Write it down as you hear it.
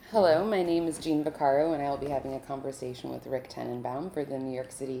Hello, my name is Jean Vaccaro, and I will be having a conversation with Ric Tennenbaum for the New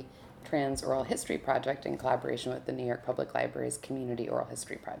York City Trans Oral History Project in collaboration with the New York Public Library's Community Oral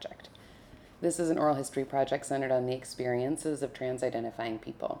History Project. This is an oral history project centered on the experiences of trans identifying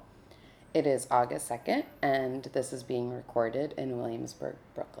people. It is August 2nd, and this is being recorded in Williamsburg,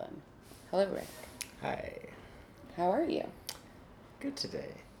 Brooklyn. Hello, Ric. Hi. How are you? Good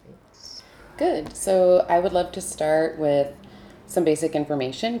today. Thanks. Good. So I would love to start with some basic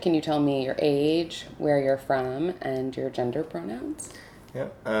information. Can you tell me your age, where you're from, and your gender pronouns? Yeah,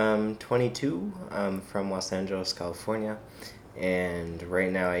 I'm 22. I'm from Los Angeles, California, and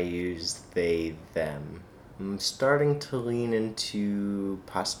right now I use they, them. I'm starting to lean into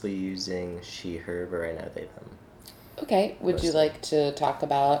possibly using she, her, but right now they, them. Okay. Would you Mostly. like to talk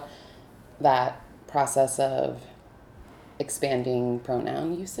about that process of expanding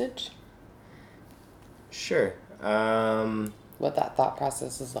pronoun usage? Sure. What that thought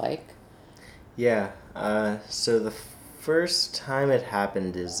process is like? Yeah. So the first time it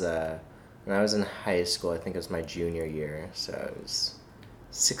happened is when I was in high school. I think it was my junior year. So I was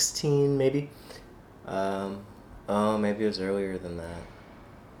 16, maybe. Um, oh, maybe it was earlier than that.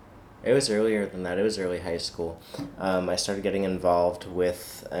 It was earlier than that. It was early high school. I started getting involved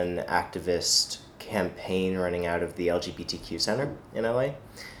with an activist campaign running out of the LGBTQ Center in LA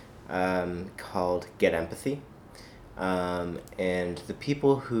called Get Empathy. And the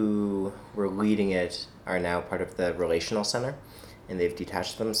people who were leading it are now part of the Relational Center, and they've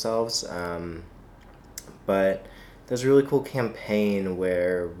detached themselves. But there's a really cool campaign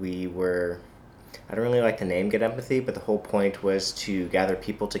where we were. I don't really like the name Get Empathy, but the whole point was to gather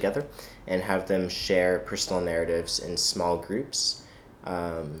people together and have them share personal narratives in small groups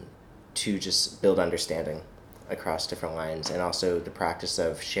um, to just build understanding across different lines, and also the practice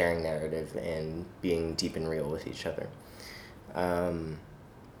of sharing narrative and being deep and real with each other. Um,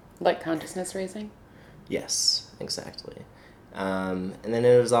 Like consciousness raising? yes, exactly. And then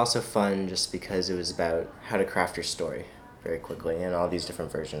it was also fun just because it was about how to craft your story very quickly and all these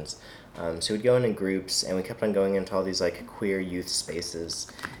different versions. So we'd go in groups, and we kept on going into all these like queer youth spaces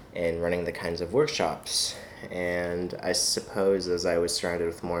and running the kinds of workshops. And I suppose as I was surrounded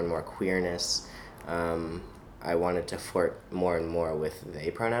with more and more queerness, I wanted to flirt more and more with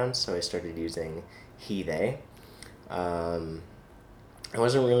they pronouns, so I started using he, they. Um, I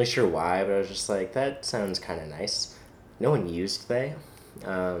wasn't really sure why, but I was just like, that sounds kind of nice. No one used they.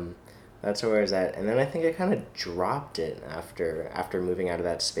 Um, that's where I was at, and then I think I kind of dropped it after moving out of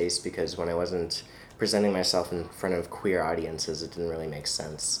that space, because when I wasn't presenting myself in front of queer audiences, it didn't really make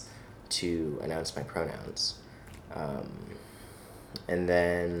sense to announce my pronouns. Um, and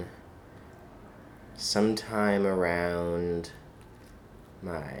then sometime around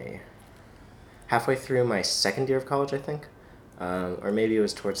my halfway through my second year of college, I think, or maybe it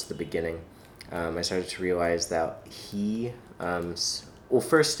was towards the beginning, I started to realize that well,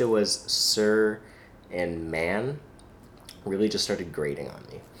 first it was sir and man, really just started grating on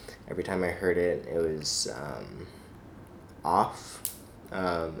me. Every time I heard it, it was off,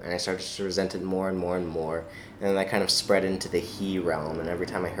 and I started to resent it more and more and more. And then that kind of spread into the he realm, and every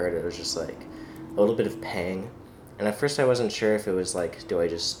time I heard it, it was just like a little bit of pang. And at first, I wasn't sure if it was like, do I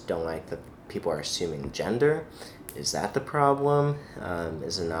just don't like that people are assuming gender? Is that the problem?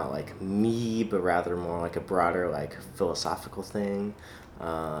 Is it not like me, but rather more like a broader, like philosophical thing?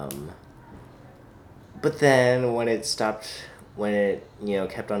 Um, but then when it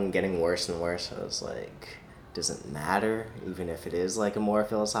kept on getting worse and worse, I was like, doesn't matter, even if it is like a more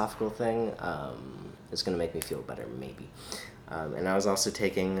philosophical thing. It's gonna make me feel better, maybe. And I was also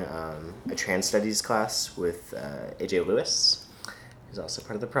taking a trans studies class with AJ Lewis, who's also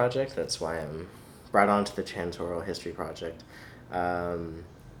part of the project. That's why I'm brought on to the Trans Oral History Project. Um,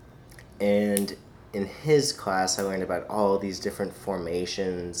 and in his class, I learned about all these different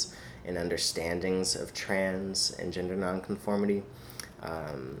formations and understandings of trans and gender nonconformity.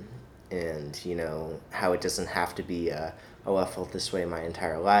 Um, and, how it doesn't have to be oh, I felt this way my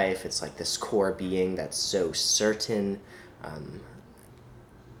entire life. It's like this core being that's so certain. Um,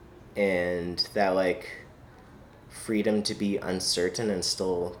 and that, like, freedom to be uncertain and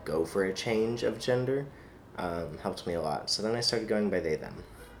still go for a change of gender helped me a lot. So then I started going by they, them.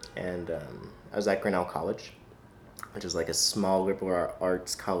 And I was at Grinnell College, which is like a small liberal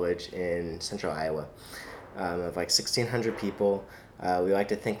arts college in central Iowa, of like 1,600 people. We like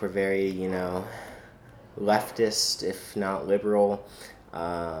to think we're very, leftist, if not liberal.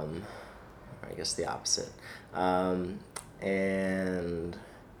 I guess the opposite. Um, and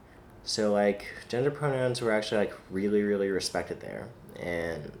so, like, gender pronouns were actually, like, really, really respected there.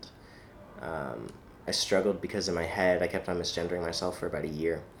 And I struggled because in my head I kept on misgendering myself for about a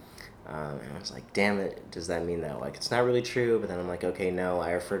year. And I was like, damn it, does that mean that like it's not really true? But then I'm like, okay, no,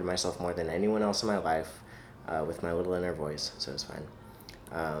 I refer to myself more than anyone else in my life with my little inner voice, so it's fine.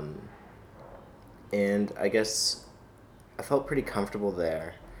 And I guess I felt pretty comfortable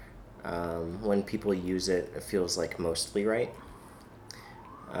there. When people use it, it feels like mostly right.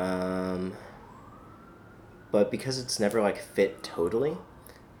 Um, but because it's never like fit totally,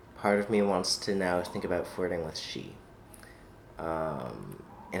 part of me wants to now think about flirting with she.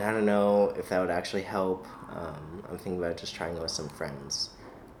 And I don't know if that would actually help. I'm thinking about just trying it with some friends.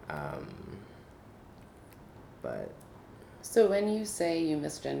 Um, but So when you say you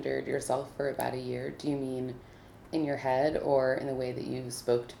misgendered yourself for about a year, do you mean in your head or in the way that you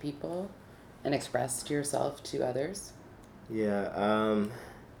spoke to people and expressed yourself to others? yeah,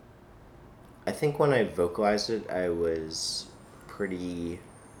 I think when I vocalized it, I was pretty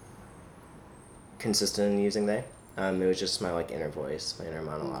consistent in using they. It was just my like inner voice, my inner Mm.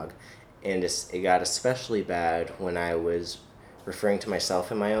 monologue, and it got especially bad when I was referring to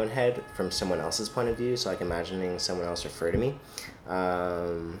myself in my own head from someone else's point of view. So like imagining someone else refer to me.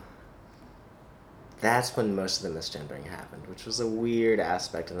 Um, that's when most of the misgendering happened, which was a weird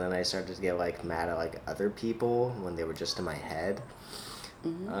aspect. And then I started to get like mad at like other people when they were just in my head.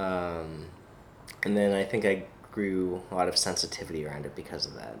 Mm-hmm. Um, and then I think I grew a lot of sensitivity around it because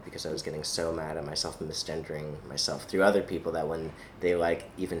of that, because I was getting so mad at myself misgendering myself through other people that when they like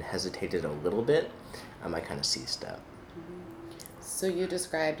even hesitated a little bit, I kind of seized up. So you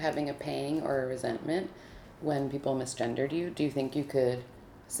described having a pang or a resentment when people misgendered you. Do you think you could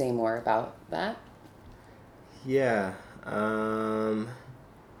say more about that? Yeah,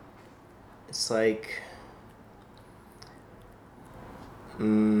 it's like,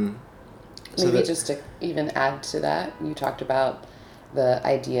 mm, so Maybe that, just to even add to that, you talked about the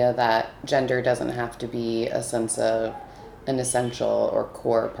idea that gender doesn't have to be a sense of an essential or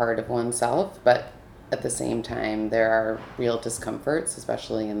core part of oneself, but at the same time, there are real discomforts,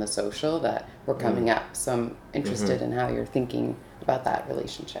 especially in the social, that were mm, coming up. So I'm mm-hmm, interested in how you're thinking about that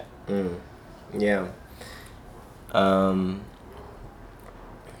relationship. yeah. Um,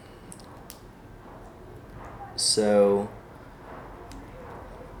 so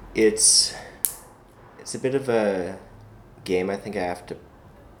it's it's a bit of a game I think I have to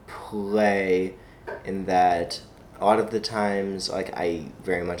play in that a lot of the times like I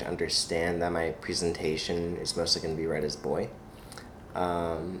very much understand that my presentation is mostly going to be read as boy.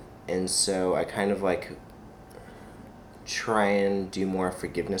 And so I kind of like try and do more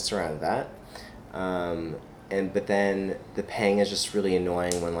forgiveness around that. Um, and but then the pang is just really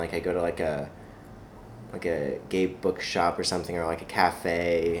annoying when like I go to like a gay bookshop or something or like a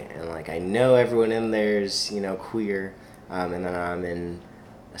cafe and like I know everyone in there's queer, and then I'm in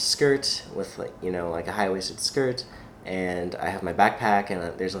a skirt with like like a high-waisted skirt, and I have my backpack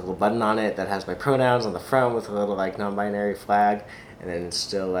and there's a little button on it that has my pronouns on the front with a little like non-binary flag, and then it's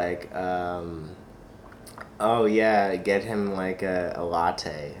still like oh yeah, get him like a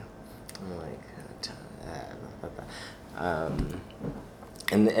latte. I'm like um,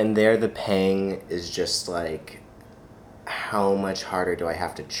 and there the pang is just like how much harder do I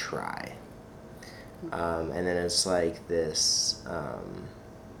have to try? And then it's like this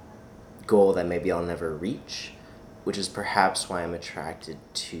goal that maybe I'll never reach, which is perhaps why I'm attracted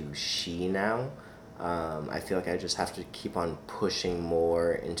to she now. I feel like I just have to keep on pushing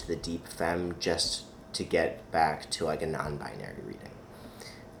more into the deep femme just to get back to like a non-binary reading.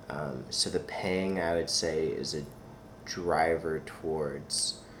 So the pang, I would say, is a driver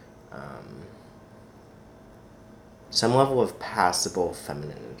towards um, some level of passable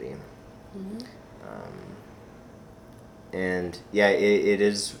femininity. Mm-hmm. And yeah, it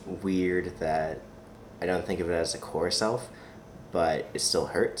is weird that I don't think of it as a core self, but it still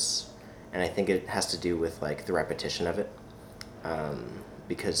hurts. And I think it has to do with like the repetition of it.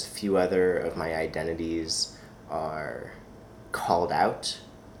 Because few other of my identities are called out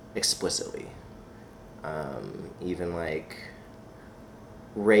explicitly. Even like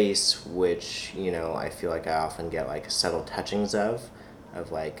race, which I feel like I often get like subtle touchings of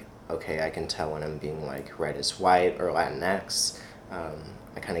like okay, I can tell when I'm being like red as white or Latinx.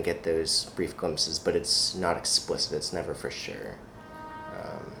 I kind of get those brief glimpses, but it's not explicit. It's never for sure.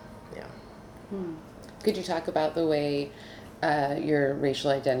 Yeah. Could you talk about the way your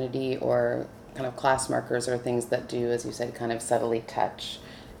racial identity or kind of class markers or things that do, as you said, kind of subtly touch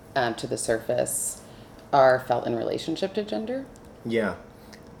to the surface are felt in relationship to gender? Yeah.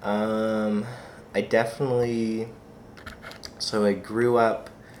 Um, I definitely. So I grew up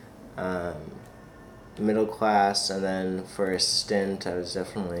um, middle class, and then for a stint, I was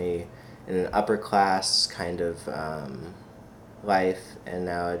definitely in an upper class kind of life, and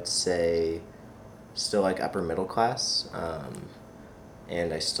now I'd say still like upper middle class.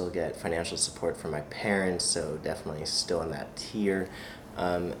 And I still get financial support from my parents, so definitely still in that tier.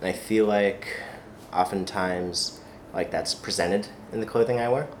 And I feel like oftentimes like that's presented in the clothing I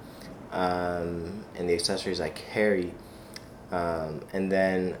wear, and the accessories I carry. And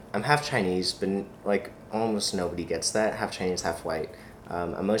then I'm half Chinese, but like almost nobody gets that. Half Chinese, half white.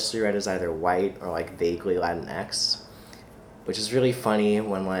 I'm mostly read as either white or like vaguely Latinx, which is really funny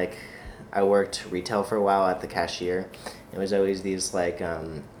when like I worked retail for a while at the cashier. It was always these like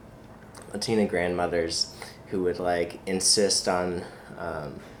Latina grandmothers who would like insist on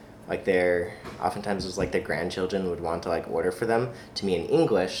like their oftentimes it was like their grandchildren would want to like order for them to me in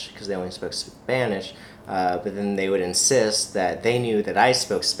English because they only spoke Spanish, but then they would insist that they knew that I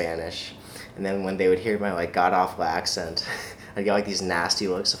spoke Spanish, and then when they would hear my like god awful accent, I'd get like these nasty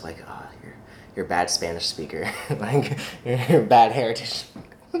looks of like, oh, you're a bad Spanish speaker, like you're bad heritage.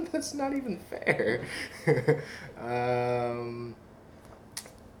 That's not even fair. um,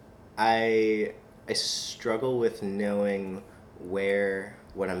 I struggle with knowing where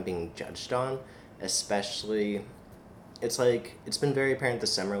what I'm being judged on, especially it's like it's been very apparent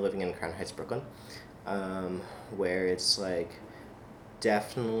this summer living in Crown Heights, Brooklyn, where it's like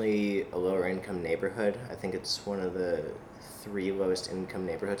definitely a lower income neighborhood. I think it's one of the three lowest income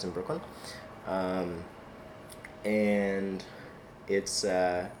neighborhoods in Brooklyn, and it's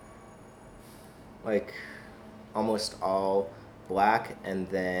like almost all black and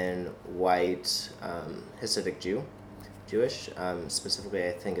then white Hasidic Jewish. Specifically,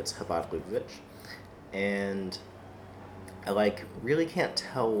 I think it's Chabad Lubavitch, and I like really can't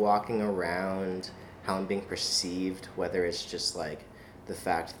tell walking around how I'm being perceived, whether it's just like the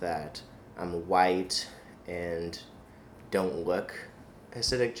fact that I'm white and don't look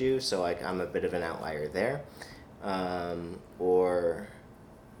Hasidic Jew, so like I'm a bit of an outlier there, or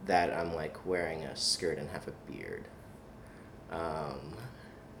that I'm like wearing a skirt and have a beard,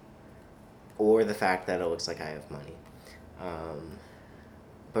 or the fact that it looks like I have money.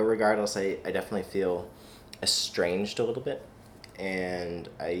 But regardless, I definitely feel estranged a little bit, and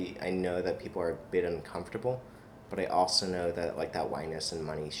I know that people are a bit uncomfortable, but I also know that like that whiteness and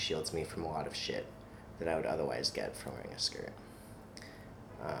money shields me from a lot of shit that I would otherwise get from wearing a skirt.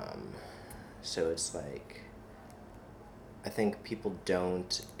 So it's like I think people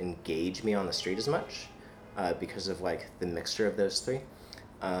don't engage me on the street as much because of like the mixture of those three,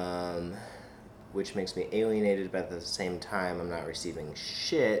 which makes me alienated, but at the same time I'm not receiving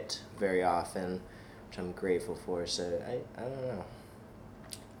shit very often, which I'm grateful for. So I don't know.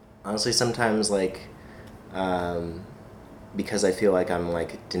 Honestly, sometimes like because I feel like I'm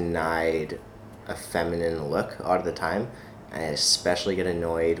like denied a feminine look a lot of the time, I especially get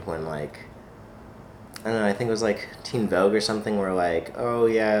annoyed when like I don't know, I think it was like Teen Vogue or something where like, oh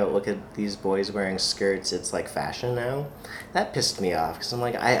yeah, look at these boys wearing skirts, it's like fashion now. That pissed me off because I'm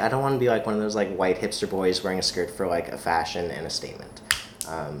like, I don't want to be like one of those like white hipster boys wearing a skirt for like a fashion and a statement.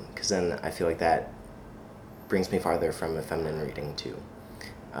 Because then I feel like that brings me farther from a feminine reading too.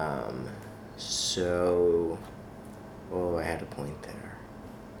 So, oh, I had a point there.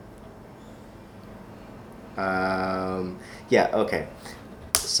 Yeah, okay.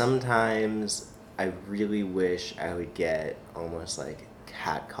 Sometimes I really wish I would get almost like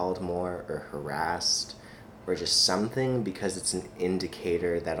catcalled more or harassed or just something because it's an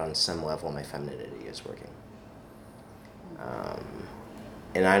indicator that on some level my femininity is working.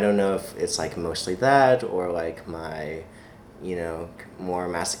 And I don't know if it's like mostly that or like my, more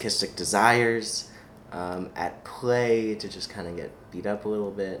masochistic desires at play to just kind of get beat up a little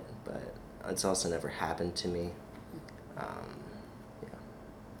bit, but it's also never happened to me.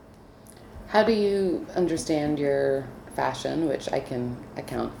 How do you understand your fashion, which I can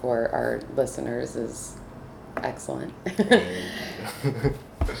account for our listeners is excellent,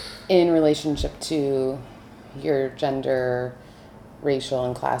 in relationship to your gender, racial,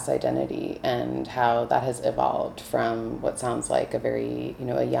 and class identity, and how that has evolved from what sounds like a very,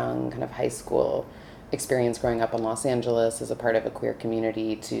 a young kind of high school experience growing up in Los Angeles as a part of a queer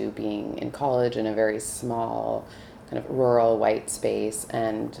community to being in college in a very small kind of rural white space,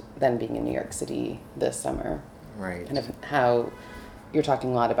 and then being in New York City this summer. Right. Kind of how you're talking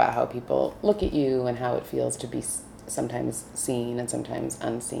a lot about how people look at you and how it feels to be sometimes seen and sometimes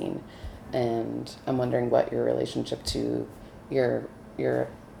unseen. And I'm wondering what your relationship to your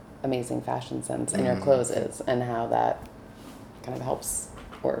amazing fashion sense and your clothes is, and how that kind of helps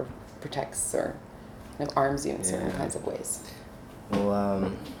or protects or kind of arms you in certain kinds of ways.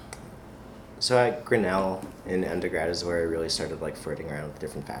 Well, so at Grinnell in undergrad is where I really started like flirting around with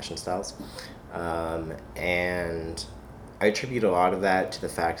different fashion styles. And I attribute a lot of that to the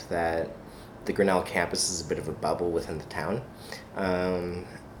fact that the Grinnell campus is a bit of a bubble within the town.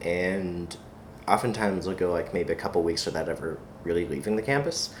 And oftentimes it'll go like maybe a couple weeks without ever really leaving the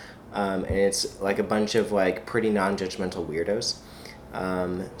campus. And it's like a bunch of like pretty non-judgmental weirdos.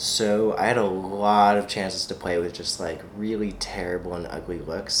 So I had a lot of chances to play with just like really terrible and ugly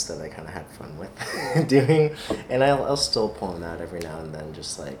looks that I kind of had fun with doing, and I'll still pull them out every now and then,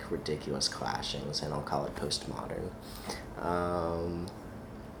 just like ridiculous clashings, and I'll call it postmodern.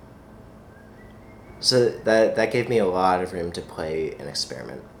 So that gave me a lot of room to play and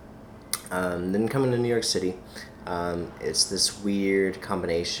experiment. Then coming to New York City, it's this weird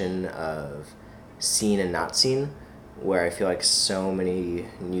combination of seen and not seen, where I feel like so many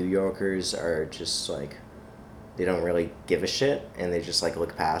New Yorkers are just like, they don't really give a shit, and they just like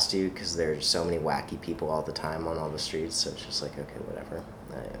look past you because there's so many wacky people all the time on all the streets. So it's just like, okay, whatever.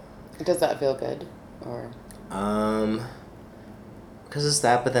 Does that feel good, or? Because it's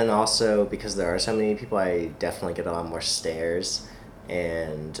that, but then also because there are so many people, I definitely get a lot more stares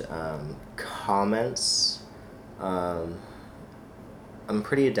and comments. I'm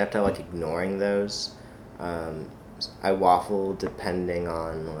pretty adept at like ignoring those. I waffle depending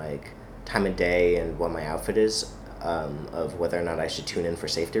on like time of day and what my outfit is, of whether or not I should tune in for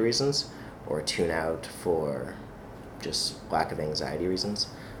safety reasons or tune out for just lack of anxiety reasons.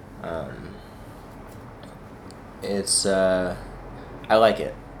 It's I like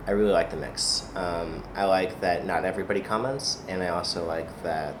it. I really like the mix. I like that not everybody comments, and I also like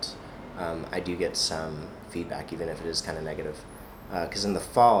that I do get some feedback, even if it is kind of negative. Because in the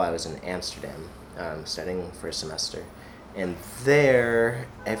fall I was in Amsterdam studying for a semester, and there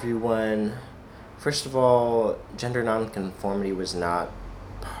everyone, first of all, gender nonconformity was not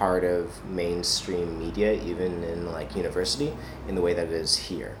part of mainstream media, even in like university, in the way that it is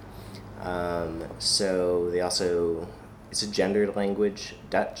here. So they also, it's a gendered language,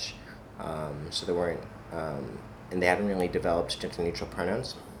 Dutch, so there weren't, and they hadn't really developed gender neutral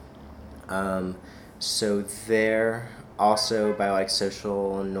pronouns. So there, also by like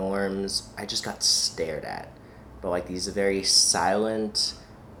social norms, I just got stared at, but like these very silent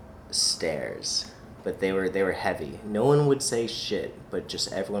stares, but they were heavy. No one would say shit, but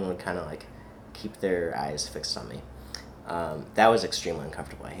just everyone would kind of like keep their eyes fixed on me. That was extremely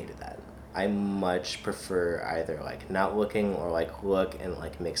uncomfortable. I hated that. I much prefer either like not looking or like look and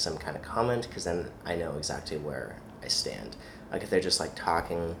like make some kind of comment, because then I know exactly where I stand. Like if they're just like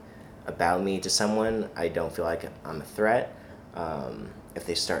talking about me to someone, I don't feel like I'm a threat. If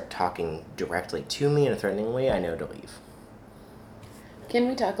they start talking directly to me in a threatening way, I know to leave. Can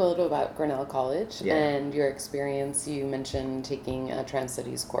we talk a little about Grinnell College Yeah. and your experience? You mentioned taking a trans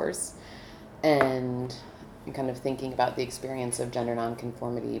studies course and kind of thinking about the experience of gender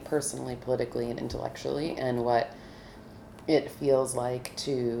nonconformity personally, politically, and intellectually, and what it feels like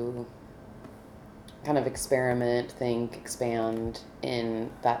to kind of experiment, think, expand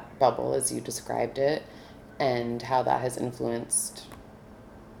in that bubble as you described it, and how that has influenced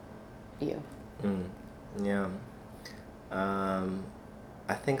you. Yeah.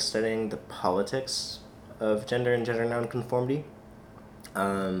 I think studying the politics of gender and gender nonconformity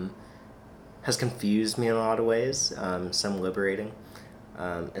has confused me in a lot of ways, some liberating,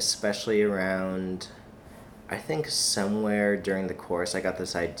 especially around, I think somewhere during the course I got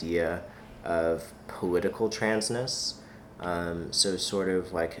this idea of political transness, so sort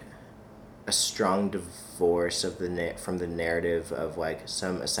of like a strong divorce of from the narrative of like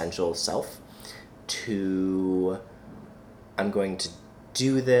some essential self to, I'm going to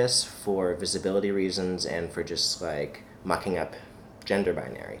do this for visibility reasons and for just like mucking up gender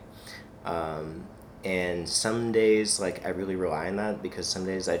binary. And some days like I really rely on that, because some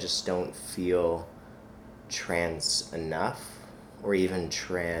days I just don't feel trans enough or even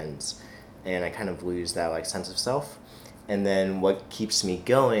trans, and I kind of lose that like sense of self. And then what keeps me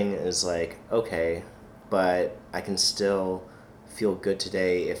going is like, okay, but I can still feel good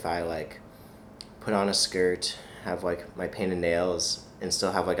today if I like put on a skirt, have like my painted nails, and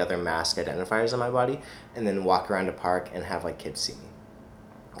still have like other mask identifiers on my body, and then walk around a park and have like kids see me.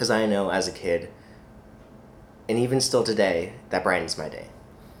 Because I know as a kid, and even still today, that brightens my day.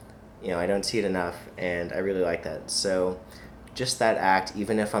 You know, I don't see it enough, and I really like that. So just that act,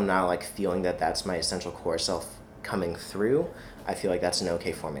 even if I'm not like feeling that that's my essential core self coming through, I feel like that's an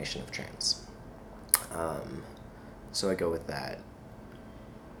okay formation of trans. So I go with that.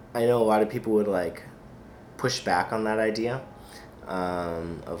 I know a lot of people would like push back on that idea,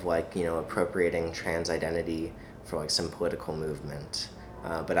 of like, you know, appropriating trans identity for like some political movement,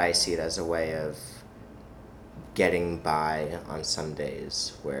 but I see it as a way of getting by on some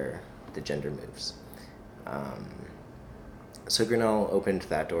days where the gender moves. So Grinnell opened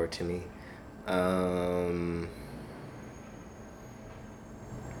that door to me.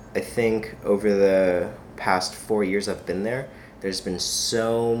 I think over the past 4 years I've been there, there's been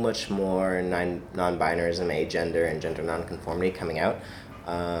so much more non-binarism, agender, and gender nonconformity coming out.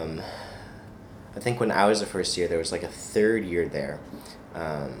 I think when I was a first year, there was like a third year there.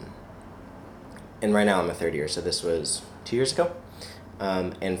 And right now I'm a third year, so this was 2 years ago.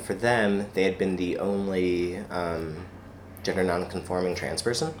 And for them, they had been the only gender nonconforming trans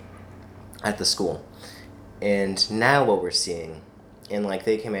person at the school. And now what we're seeing, and like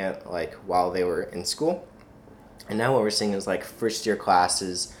they came out like while they were in school, and now what we're seeing is like first year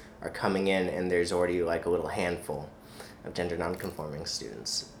classes are coming in and there's already like a little handful of gender nonconforming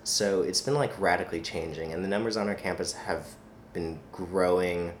students. So it's been like radically changing, and the numbers on our campus have been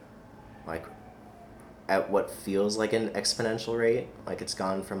growing like at what feels like an exponential rate. Like it's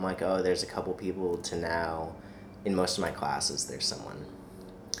gone from like, oh, there's a couple people to now in most of my classes there's someone.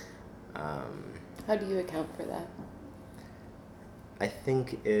 How do you account for that? I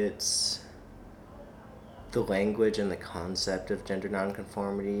think it's the language and the concept of gender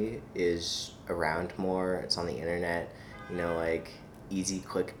nonconformity is around more. It's on the internet. You know, like easy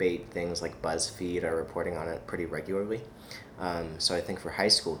clickbait things like BuzzFeed are reporting on it pretty regularly. So I think for high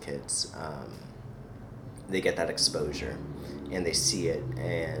school kids, they get that exposure and they see it,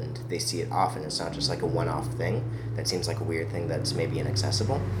 and they see it often. It's not just like a one-off thing that seems like a weird thing that's maybe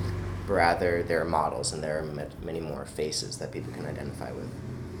inaccessible. Rather, there are models and there are many more faces that people can identify with.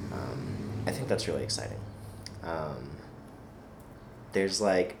 I think that's really exciting. There's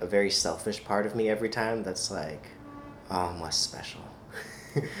like a very selfish part of me every time that's like, oh, I'm less special.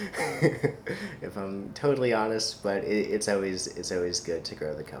 If I'm totally honest, but it's always good to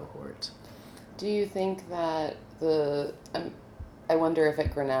grow the cohort. Do you think that I wonder if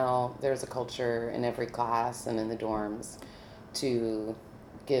at Grinnell there's a culture in every class and in the dorms to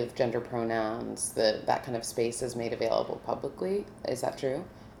give gender pronouns, that kind of space is made available publicly? Is that true?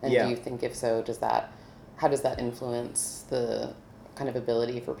 And Yeah. do you think, if so, how does that influence the kind of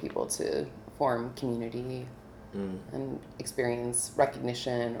ability for people to form community and experience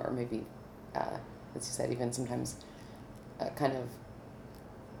recognition, or maybe, as you said, even sometimes kind of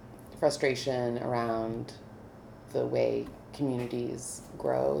frustration around the way communities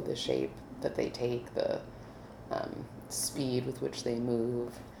grow, the shape that they take, the speed with which they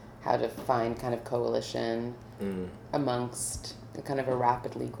move, how to find kind of coalition amongst a kind of a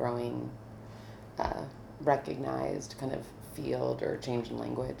rapidly growing, recognized kind of field or change in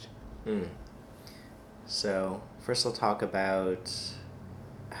language? So first I'll talk about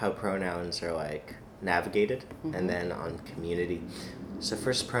how pronouns are like navigated, and then on community. So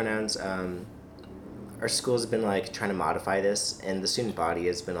first, pronouns, our school has been like trying to modify this, and the student body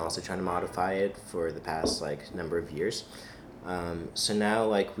has been also trying to modify it for the past like number of years. So now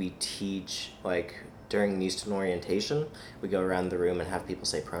like we teach like during new student orientation, we go around the room and have people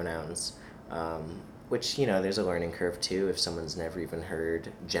say pronouns, which, you know, there's a learning curve too if someone's never even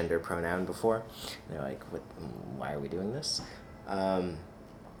heard gender pronoun before. They're like, what, why are we doing this? And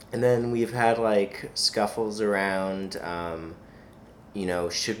then we've had like scuffles around, you know,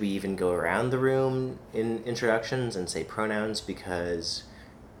 should we even go around the room in introductions and say pronouns, because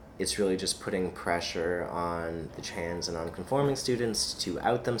it's really just putting pressure on the trans and nonconforming students to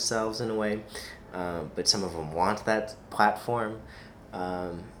out themselves in a way, but some of them want that platform.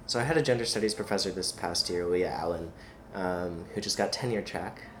 So I had a gender studies professor this past year, Leah Allen, who just got tenure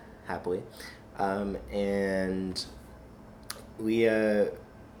track, happily, and we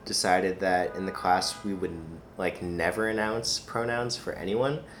decided that in the class we would like never announce pronouns for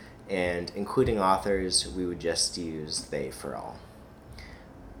anyone, and including authors we would just use they for all,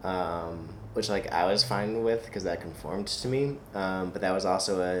 which like I was fine with because that conformed to me, but that was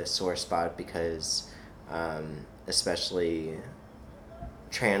also a sore spot because especially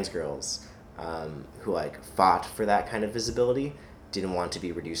trans girls who like fought for that kind of visibility didn't want to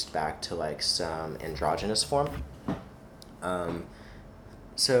be reduced back to like some androgynous form.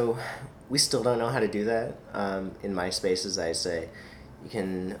 So we still don't know how to do that. In my spaces, I say you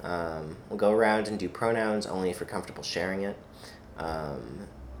can we'll go around and do pronouns only if you're comfortable sharing it,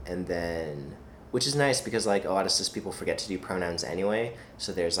 and then, which is nice because like a lot of cis people forget to do pronouns anyway.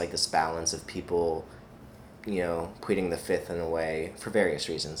 So there's like this balance of people, you know, pleading the fifth in a way for various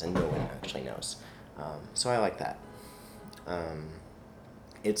reasons, and no one actually knows. So I like that.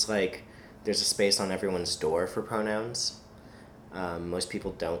 It's like there's a space on everyone's door for pronouns. Most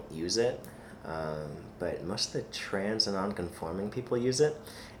people don't use it, but most of the trans and non-conforming people use it.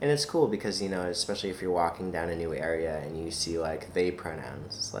 And it's cool because, you know, especially if you're walking down a new area and you see like they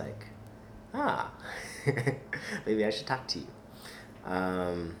pronouns, it's like, maybe I should talk to you.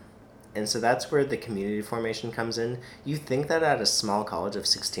 And so that's where the community formation comes in. You think that at a small college of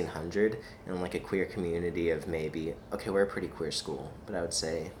 1,600 and like a queer community of maybe, okay, we're a pretty queer school, but I would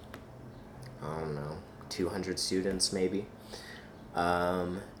say, I don't know, 200 students maybe.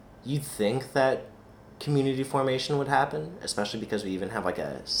 You'd think that community formation would happen, especially because we even have like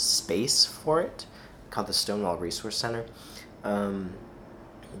a space for it called the Stonewall Resource Center.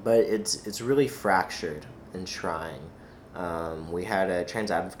 But it's really fractured and trying. We had a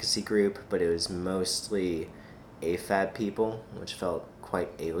trans advocacy group, but it was mostly AFAB people, which felt quite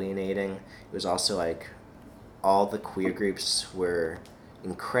alienating. It was also like all the queer groups were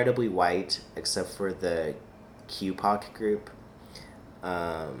incredibly white, except for the QPOC group.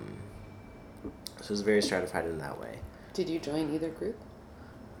 So it was very stratified in that way. Did you join either group?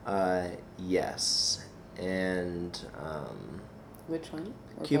 Yes. And Which one?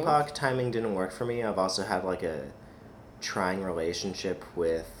 Or QPOC both? timing didn't work for me. I've also had like a trying relationship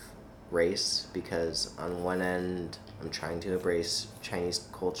with race because on one end I'm trying to embrace Chinese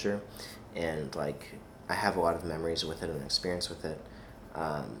culture and like I have a lot of memories with it and experience with it,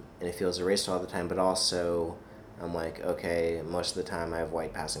 and it feels erased all the time, but also I'm like, okay, most of the time I have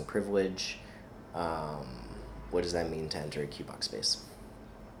white passing privilege. What does that mean to enter a QBox space?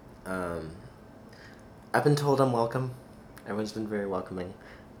 I've been told I'm welcome. Everyone's been very welcoming,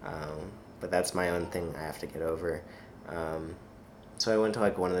 but that's my own thing I have to get over. So I went to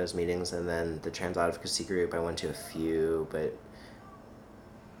like one of those meetings, and then the trans advocacy group, I went to a few, but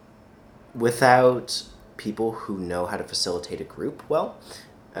without people who know how to facilitate a group well,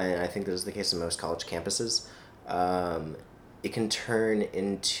 and I think this is the case in most college campuses, it can turn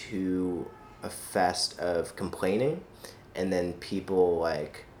into a fest of complaining, and then people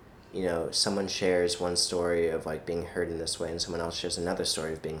like, someone shares one story of like being heard in this way, and someone else shares another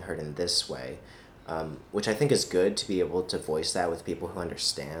story of being heard in this way, which I think is good to be able to voice that with people who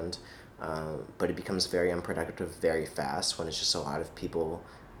understand. But it becomes very unproductive very fast when it's just a lot of people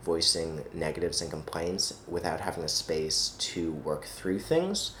voicing negatives and complaints without having a space to work through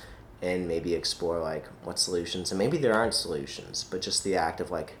things and maybe explore like what solutions, and maybe there aren't solutions, but just the act of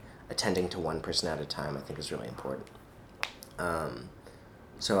like attending to one person at a time I think is really important.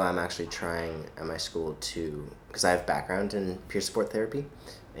 So I'm actually trying at my school to, because I have background in peer support therapy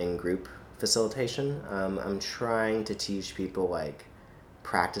and group facilitation, I'm trying to teach people like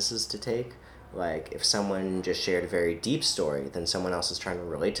practices to take. Like if someone just shared a very deep story, then someone else is trying to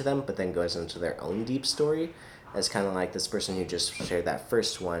relate to them, but then goes into their own deep story. It's kind of like this person who just shared that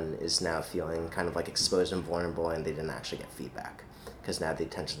first one is now feeling kind of like exposed and vulnerable, and they didn't actually get feedback because now the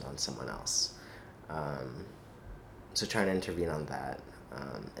attention's on someone else. So trying to intervene on that.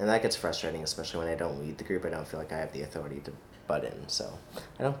 And that gets frustrating, especially when I don't lead the group. I don't feel like I have the authority to butt in, so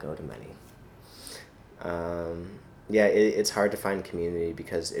I don't go to many. Yeah, it's hard to find community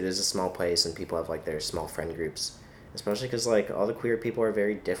because it is a small place and people have like their small friend groups, especially because like all the queer people are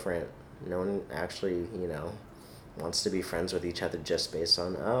very different. No one actually, wants to be friends with each other just based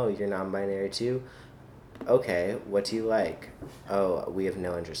on, oh, you're non-binary too? Okay, what do you like? Oh, we have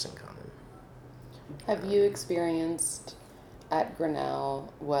no interest in common. Have you experienced at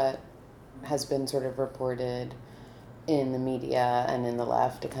Grinnell what has been sort of reported in the media and in the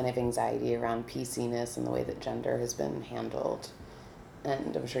left, a kind of anxiety around PC-ness and the way that gender has been handled?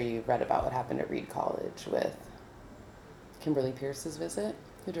 And I'm sure you read about what happened at Reed College with Kimberly Pierce's visit,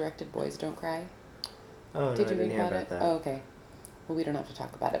 who directed Boys Don't Cry. Oh, no, Did I you didn't read hear about it? that. Oh, okay. Well, we don't have to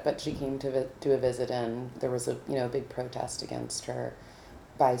talk about it, but she came to do a visit, and there was a big protest against her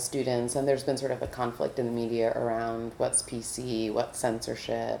by students, and there's been sort of a conflict in the media around what's PC, what's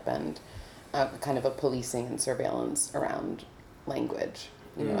censorship, and kind of a policing and surveillance around language,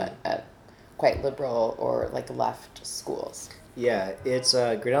 at quite liberal or like left schools. Yeah, it's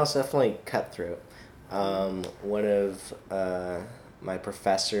Grinnell's definitely cutthroat. One of my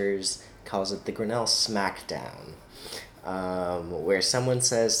professors calls it the Grinnell Smackdown, where someone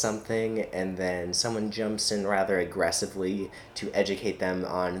says something and then someone jumps in rather aggressively to educate them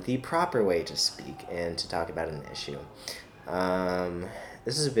on the proper way to speak and to talk about an issue.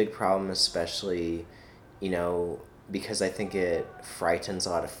 This is a big problem, especially, because I think it frightens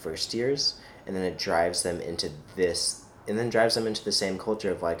a lot of first years, and then it drives them into this, and then drives them into the same culture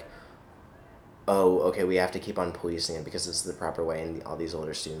of like, oh, okay, we have to keep on policing it because this is the proper way, and all these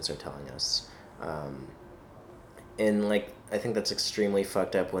older students are telling us. And like, I think that's extremely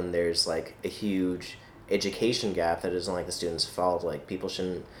fucked up when there's like a huge education gap that isn't like the students' fault. Like, people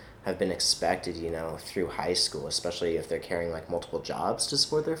shouldn't have been expected, through high school, especially if they're carrying like multiple jobs to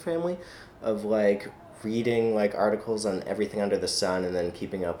support their family, of like reading like articles on everything under the sun and then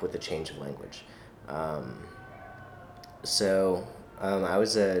keeping up with the change of language. So I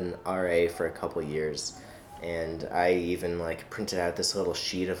was an RA for a couple years, and I even like printed out this little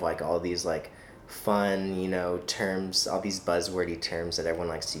sheet of like all these like fun, terms, all these buzzwordy terms that everyone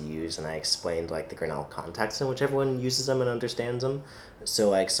likes to use, and I explained like the Grinnell context in which everyone uses them and understands them, so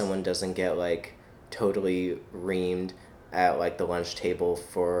like someone doesn't get like totally reamed at like the lunch table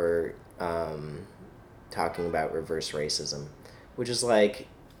for talking about reverse racism, which is like,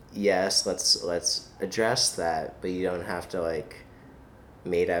 yes, let's address that, but you don't have to like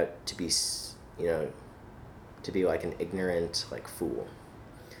made out to be, you know, to be like an ignorant like fool.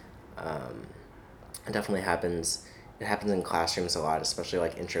 Um, it definitely happens. It happens in classrooms a lot, especially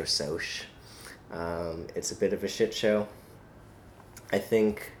like intro soc. It's a bit of a shit show. I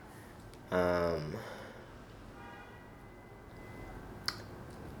think.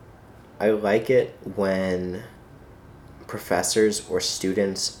 I like it when professors or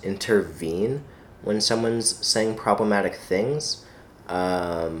students intervene when someone's saying problematic things,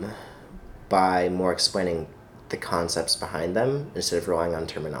 um, by more explaining the concepts behind them instead of relying on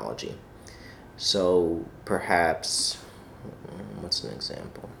terminology. So perhaps, what's an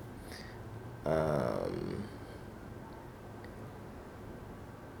example? Um,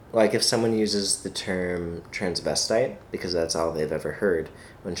 like if someone uses the term transvestite because that's all they've ever heard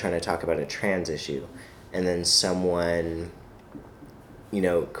when trying to talk about a trans issue, and then someone,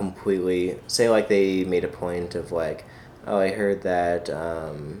 completely say like they made a point of like, oh, I heard that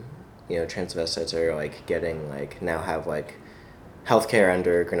transvestites are like getting like now have like healthcare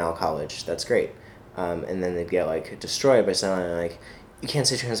under Grinnell College. That's great. And then they'd get like destroyed by someone like, you can't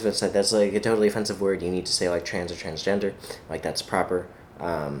say transvestite. That's like a totally offensive word. You need to say like trans or transgender. Like that's proper.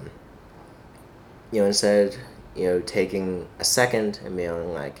 Instead, taking a second and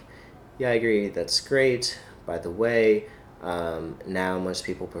being like, yeah, I agree. That's great. By the way, now most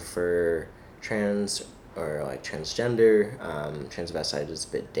people prefer trans or like transgender. Transvestite is a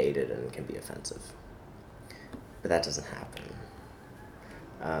bit dated and can be offensive. But that doesn't happen.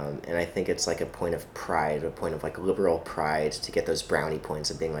 And I think it's like a point of pride, a point of like liberal pride to get those brownie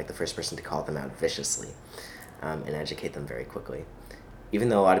points of being like the first person to call them out viciously, and educate them very quickly. Even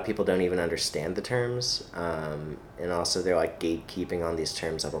though a lot of people don't even understand the terms, and also they're like gatekeeping on these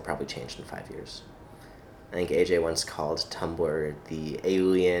terms that will probably change in 5 years. I think AJ once called Tumblr the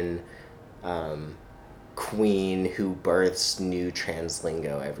alien queen who births new trans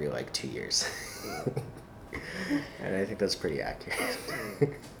lingo every like 2 years. And I think that's pretty accurate.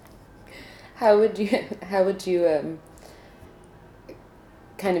 How would you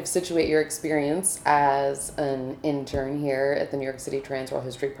kind of situate your experience as an intern here at the New York City Trans Oral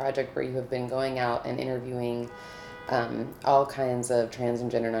History Project, where you have been going out and interviewing all kinds of trans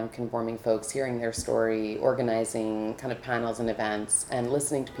and gender nonconforming folks, hearing their story, organizing kind of panels and events, and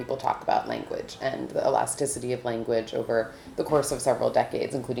listening to people talk about language and the elasticity of language over the course of several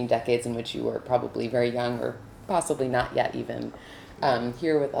decades, including decades in which you were probably very young or possibly not yet even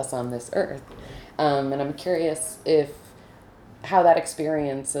here with us on this earth. And I'm curious how that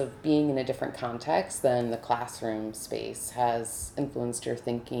experience of being in a different context than the classroom space has influenced your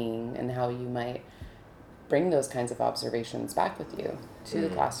thinking, and how you might bring those kinds of observations back with you to the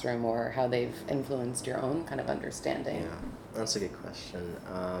classroom, or how they've influenced your own kind of understanding. Yeah, that's a good question.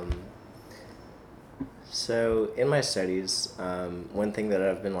 So in my studies, one thing that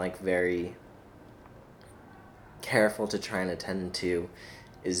I've been like very careful to try and attend to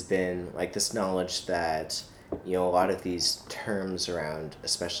has been like this knowledge that a lot of these terms around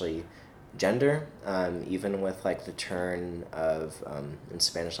especially gender, even with like the turn of in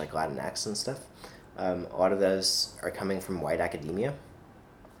Spanish like Latinx and stuff, a lot of those are coming from white academia,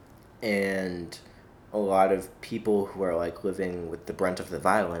 and a lot of people who are like living with the brunt of the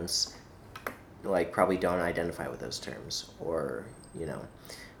violence like probably don't identify with those terms, or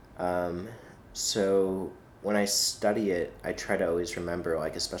so when I study it, I try to always remember,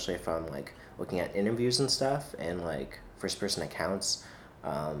 like, especially if I'm like looking at interviews and stuff and like first person accounts,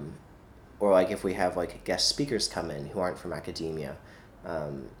 or like if we have like guest speakers come in who aren't from academia,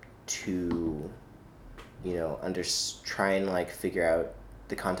 to try and like figure out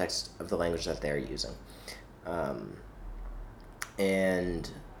the context of the language that they're using, and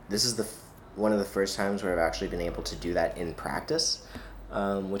this is one of the first times where I've actually been able to do that in practice,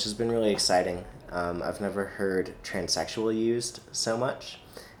 which has been really exciting. I've never heard transsexual used so much,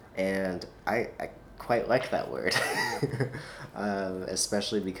 and I quite like that word,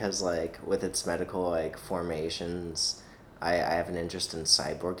 especially because like with its medical like formations, I have an interest in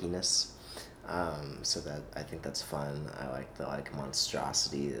cyborginess, so that I think that's fun. I like the like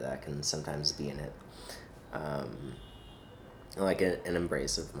monstrosity that can sometimes be in it, like an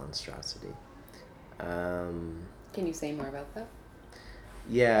embrace of monstrosity. Can you say more about that?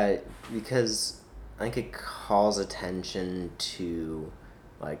 Yeah, because I think it calls attention to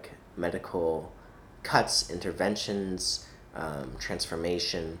like medical cuts, interventions,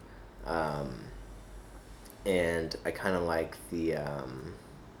 transformation, um, and I kind of like the I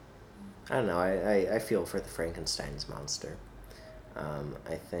don't know. I feel for the Frankenstein's monster.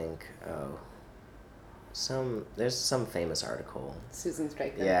 I think there's some famous article. Susan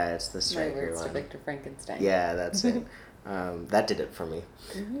Stryker. Yeah, it's the My Stryker words to one. Victor Frankenstein. Yeah, that's it. That did it for me.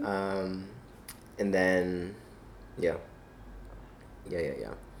 Mm-hmm. And then, yeah,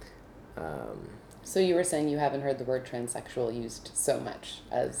 yeah. So you were saying you haven't heard the word transsexual used so much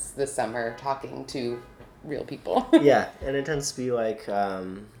as this summer talking to real people. Yeah, and it tends to be like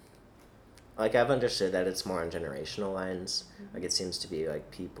I've understood that it's more on generational lines. Like it seems to be like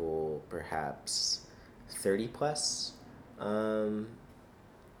people perhaps 30 plus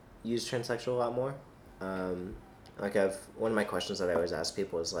use transsexual a lot more. Like one of my questions that I always ask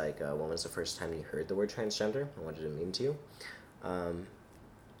people is like, when was the first time you heard the word transgender and what did it mean to you?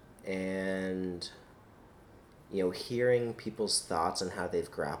 And hearing people's thoughts and how they've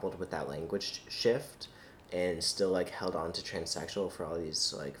grappled with that language shift and still like held on to transsexual for all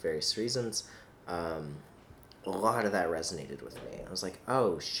these like various reasons, a lot of that resonated with me. I was like,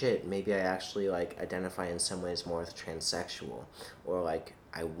 oh shit, maybe I actually like identify in some ways more with transsexual, or like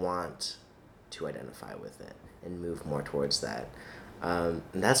I want to identify with it and move more towards that. And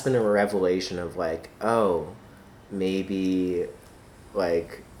that's been a revelation of like, oh, maybe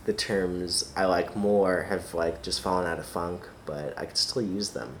like the terms I like more have like just fallen out of funk, but I could still use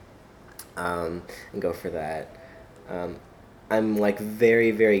them, and go for that. I'm like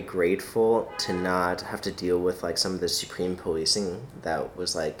very, very grateful to not have to deal with like some of the supreme policing that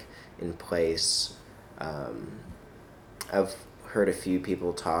was like in place. I've heard a few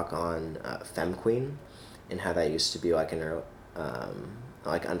people talk on Femme Queen and how that used to be like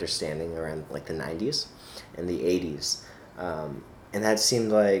like understanding around like the 90s and the 80s. And that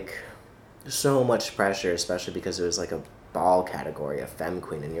seemed like so much pressure, especially because it was like a ball category, a femme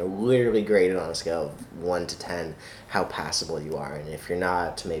queen, and you're literally graded on a scale of 1 to 10 how passable you are. And if you're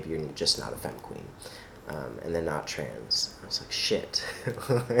not, maybe you're just not a femme queen. And then not trans. I was like, shit.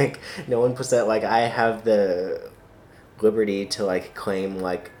 Like, no one puts that, like, I have the liberty to, like, claim,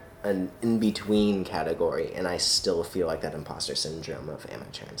 like, an in-between category, and I still feel like that imposter syndrome of, am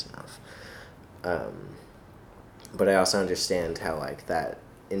I trans enough? But I also understand how, like, that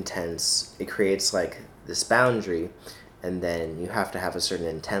intense, it creates, like, this boundary, and then you have to have a certain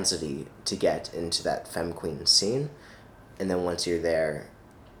intensity to get into that femme queen scene. And then once you're there,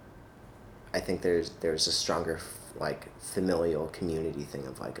 I think there's a stronger, like, familial community thing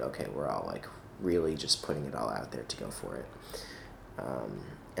of, like, okay, we're all, like, really just putting it all out there to go for it.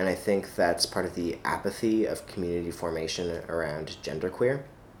 And I think that's part of the apathy of community formation around genderqueer.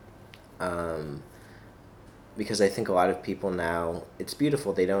 Because I think a lot of people now, it's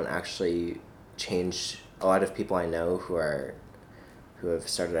beautiful, they don't actually change. A lot of people I know who have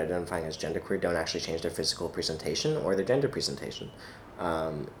started identifying as genderqueer don't actually change their physical presentation or their gender presentation.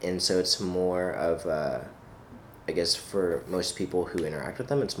 And so it's more of I guess for most people who interact with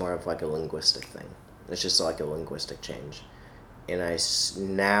them, it's more of like a linguistic thing. It's just like a linguistic change. And I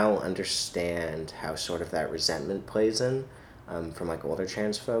now understand how sort of that resentment plays in, from like older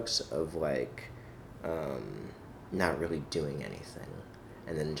trans folks of like not really doing anything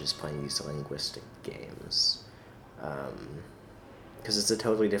and then just playing these linguistic games, because it's a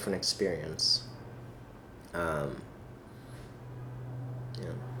totally different experience.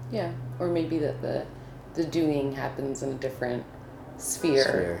 Yeah, or maybe that the doing happens in a different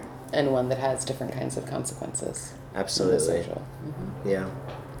sphere. And one that has different kinds of consequences. Absolutely. Mm-hmm. Yeah.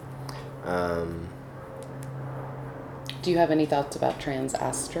 Do you have any thoughts about trans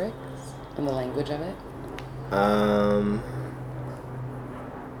asterisks and the language of it?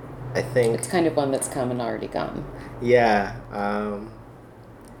 I think it's kind of one that's come and already gone. Yeah.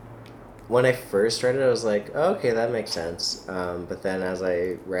 When I first read it, I was like, oh, okay, that makes sense. But then as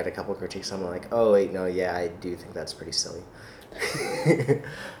I read a couple critiques, I'm like, oh, wait, no, yeah, I do think that's pretty silly.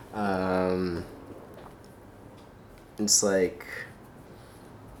 It's like,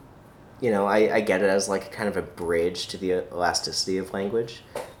 I get it as like kind of a bridge to the elasticity of language,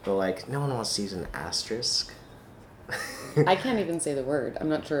 but like no one wants to use an asterisk. I can't even say the word. I'm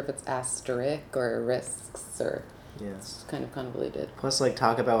not sure if it's asterisk or risks or it's kind of convoluted. Plus, like,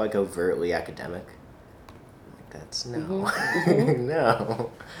 talk about like overtly academic. Like that's no. Mm-hmm.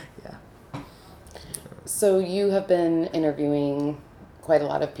 No. Yeah. So you have been interviewing quite a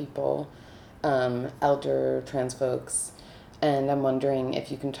lot of people, elder trans folks. And I'm wondering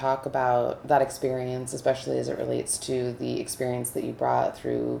if you can talk about that experience, especially as it relates to the experience that you brought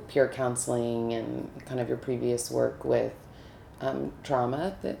through peer counseling and kind of your previous work with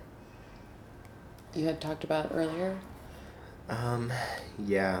trauma that you had talked about earlier.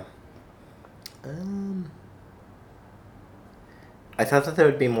 Yeah. I thought that there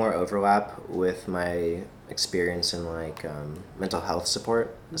would be more overlap with my experience in like mental health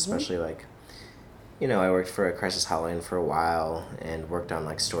support, especially like, I worked for a crisis hotline for a while and worked on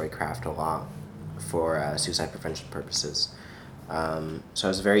like storycraft a lot for suicide prevention purposes. So I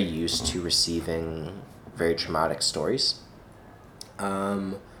was very used to receiving very traumatic stories.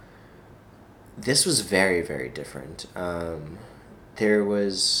 This was very, very different. There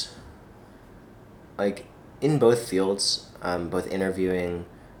was, like, in both fields, both interviewing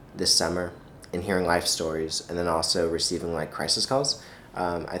this summer and hearing life stories, and then also receiving, like, crisis calls,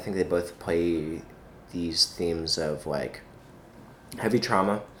 I think they both play these themes of, like, heavy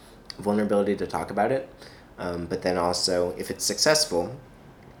trauma, vulnerability to talk about it, but then also, if it's successful,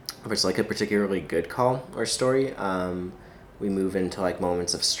 if it's, like, a particularly good call or story, we move into, like,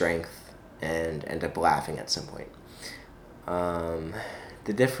 moments of strength and end up laughing at some point.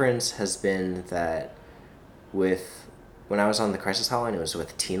 The difference has been that when I was on the crisis hotline, it was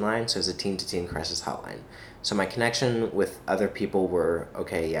with Teen Line, so it was a teen-to-teen crisis hotline. So my connection with other people were,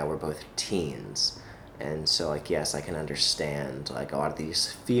 okay, yeah, we're both teens. And so, like, yes, I can understand, like, a lot of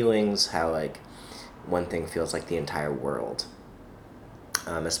these feelings, how, like, one thing feels like the entire world.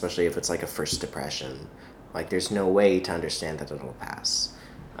 Especially if it's, like, a first depression. Like, there's no way to understand that it'll pass.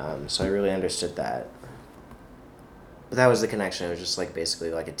 So I really understood that. But that was the connection. It was just like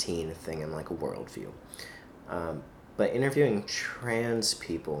basically like a teen thing and like a worldview. But interviewing trans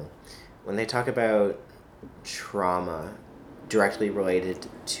people, when they talk about trauma directly related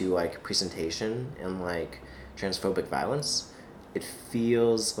to like presentation and like transphobic violence, it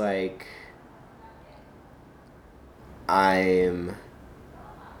feels like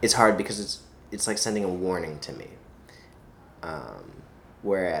it's hard because it's like sending a warning to me.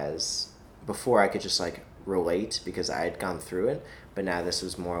 Whereas before I could just like relate because I had gone through it, but now this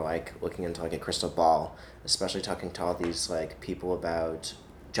was more like looking into like a crystal ball, especially talking to all these like people about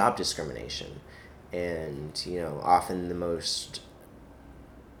job discrimination, and often the most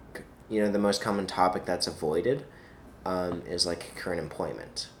common topic that's avoided is like current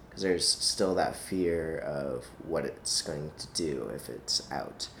employment, because there's still that fear of what it's going to do if it's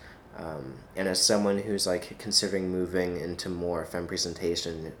out. And as someone who's like considering moving into more femme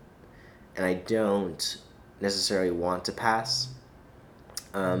presentation, and I don't necessarily want to pass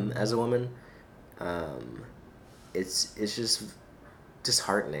as a woman, it's just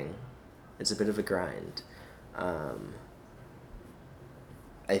disheartening. It's a bit of a grind. I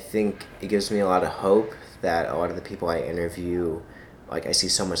think it gives me a lot of hope that a lot of the people I interview, like, I see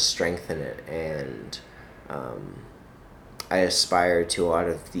so much strength in it, and I aspire to a lot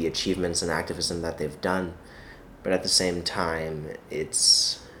of the achievements and activism that they've done, but at the same time,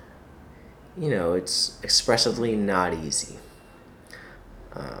 it's expressively not easy.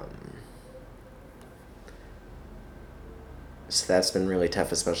 So that's been really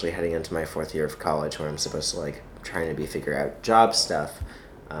tough, especially heading into my fourth year of college, where I'm supposed to like trying to figure out job stuff.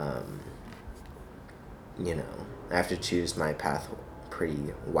 I have to choose my path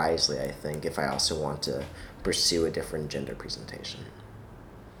pretty wisely, I think, if I also want to pursue a different gender presentation.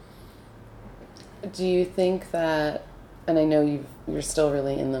 Do you think that, and I know you're still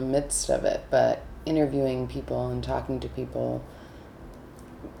really in the midst of it, but interviewing people and talking to people,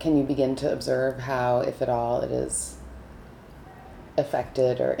 can you begin to observe how, if at all, it has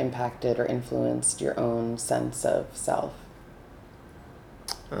affected or impacted or influenced your own sense of self?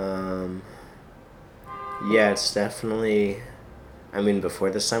 Yeah, it's definitely. I mean,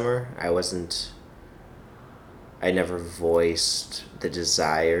 before the summer, I never voiced the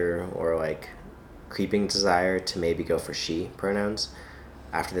desire or like creeping desire to maybe go for she pronouns.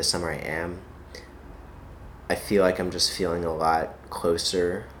 After this summer, I am. I feel like I'm just feeling a lot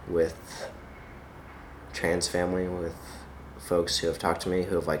closer with trans family, with folks who have talked to me,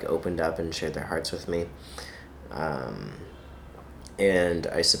 who have like opened up and shared their hearts with me. And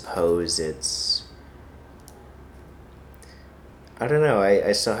I suppose I don't know,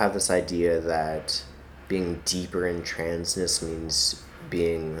 I still have this idea that being deeper in transness means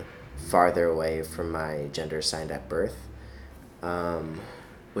being farther away from my gender assigned at birth,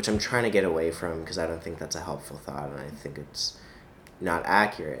 which I'm trying to get away from because I don't think that's a helpful thought, and I think it's not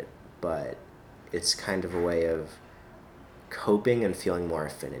accurate, but it's kind of a way of coping and feeling more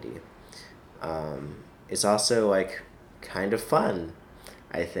affinity. It's also like kind of fun.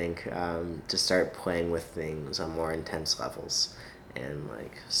 I think, to start playing with things on more intense levels and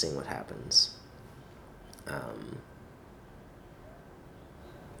like seeing what happens.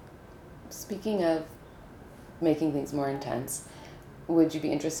 Speaking of making things more intense, would you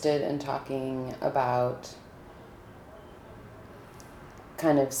be interested in talking about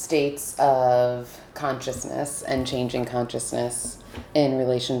kind of states of consciousness and changing consciousness in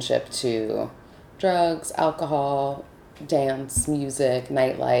relationship to drugs, alcohol, dance, music,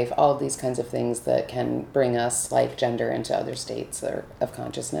 nightlife, all of these kinds of things that can bring us, like gender, into other states of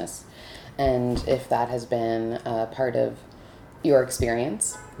consciousness? And if that has been a part of your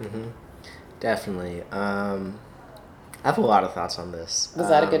experience. Definitely. I have a lot of thoughts on this. Was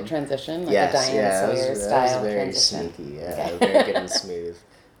that a good transition? Like yes, a Diane Sawyer that style was very transition? sneaky. Yeah, Okay. very good and smooth.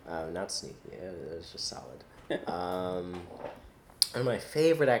 Not sneaky. It was just solid. One of my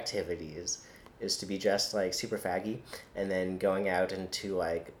favorite activities is to be dressed like super faggy and then going out into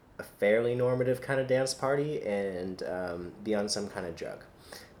like a fairly normative kind of dance party and be on some kind of drug.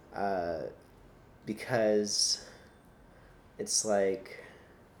 Because it's like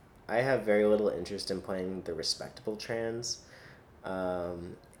I have very little interest in playing the respectable trans.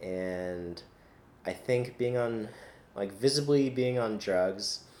 And I think being on, like, visibly being on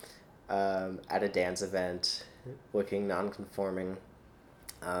drugs at a dance event, looking non-conforming,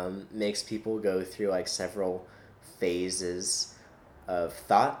 makes people go through, like, several phases of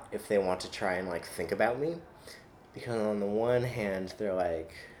thought if they want to try and, like, think about me. Because on the one hand, they're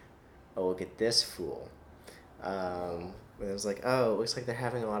like, oh, look at this fool. It was like, oh, it looks like they're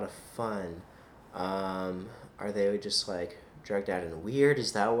having a lot of fun. Are they just like drugged out and weird?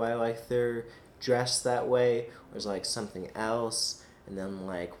 Is that why like they're dressed that way, or is like something else? And then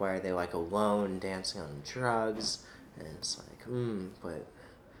like, why are they like alone dancing on drugs? And it's like,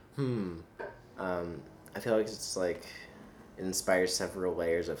 I feel like it's like it inspires several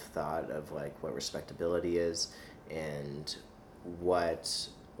layers of thought of like what respectability is and what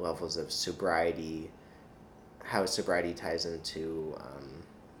levels of sobriety, how sobriety ties into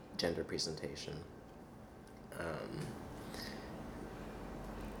gender presentation.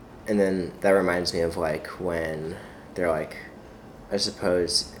 And then that reminds me of like when they're like, I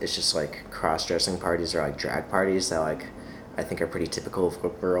suppose it's just like cross-dressing parties or like drag parties that like I think are pretty typical of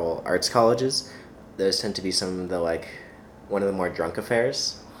liberal arts colleges. Those tend to be some of the like one of the more drunk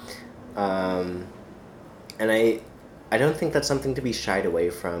affairs. And I don't think that's something to be shied away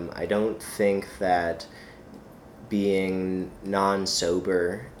from. I don't think that being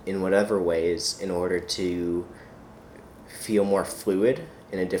non-sober in whatever ways in order to feel more fluid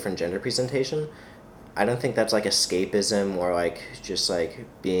in a different gender presentation, I don't think that's like escapism or like just like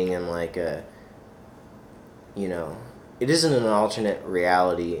being in like a, it isn't an alternate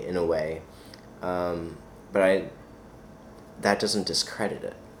reality in a way, but that doesn't discredit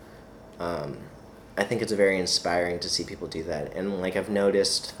it. I think it's very inspiring to see people do that. And like I've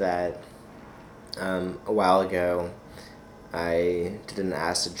noticed that a while ago I did an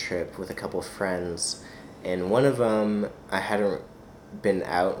acid trip with a couple of friends, and one of them I hadn't been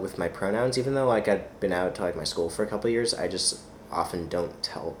out with my pronouns, even though like I'd been out to like my school for a couple of years. I just often don't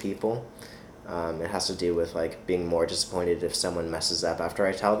tell people. It has to do with like being more disappointed if someone messes up after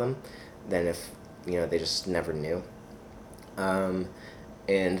I tell them than if they just never knew.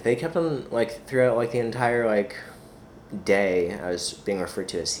 And they kept on like throughout like the entire like day I was being referred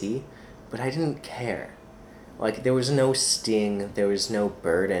to as he, but I didn't care. Like there was no sting, there was no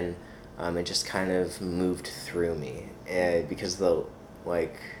burden. It just kind of moved through me because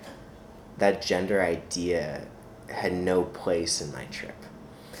that gender idea had no place in my trip,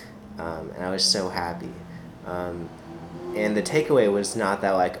 and I was so happy. And the takeaway was not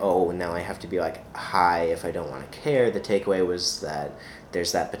that like, oh, now I have to be like high if I don't want to care. The takeaway was that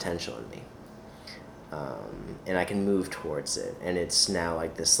there's that potential in me, and I can move towards it, and it's now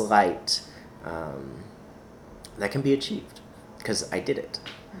like this light that can be achieved because I did it.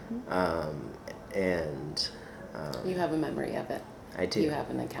 And you have a memory of it. I do. You have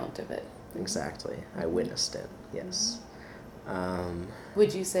an account of it. Exactly. I witnessed it. Yes.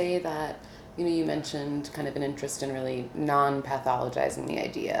 Would you say that you mentioned kind of an interest in really non-pathologizing the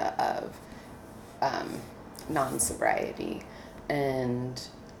idea of non-sobriety and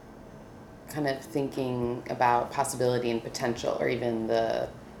kind of thinking about possibility and potential, or even a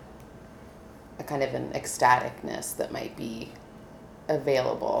kind of an ecstaticness that might be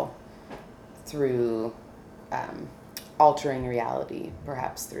available through altering reality,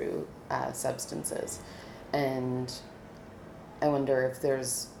 perhaps through substances. And I wonder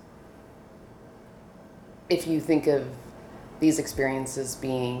if you think of these experiences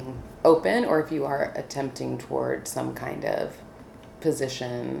being open, or if you are attempting toward some kind of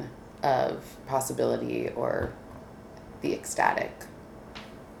position of possibility or the ecstatic?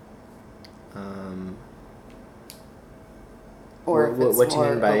 Or if it's what do you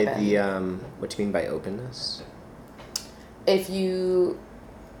more mean by open. what do you mean by openness? If you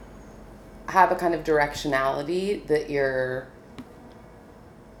have a kind of directionality that you're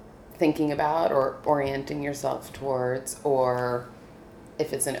thinking about or orienting yourself towards, or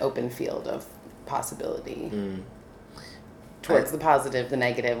if it's an open field of possibility towards the positive, the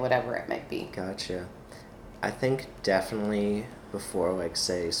negative, whatever it might be. Gotcha. I think definitely before, like,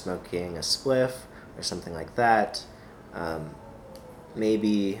 say, smoking a spliff or something like that,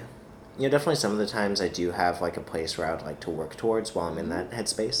 maybe, definitely some of the times I do have, like, a place where I would like to work towards while I'm in that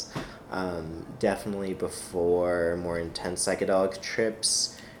headspace. Definitely before more intense psychedelic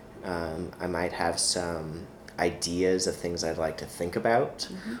trips, I might have some ideas of things I'd like to think about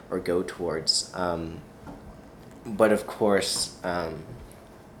or go towards. But of course,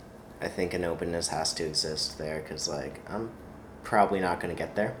 I think an openness has to exist there because, like, I'm probably not going to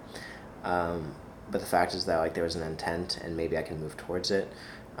get there. But the fact is that, like, there was an intent and maybe I can move towards it.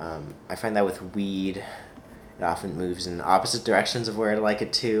 I find that with weed, it often moves in opposite directions of where I'd like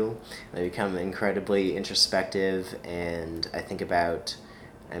it to. I become incredibly introspective and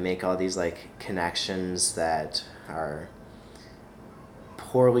I make all these, like, connections that are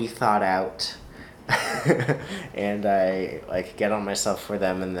poorly thought out. And I, like, get on myself for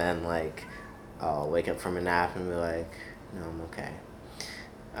them, and then, like, I'll wake up from a nap and be like, no, I'm okay.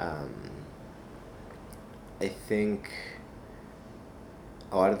 I think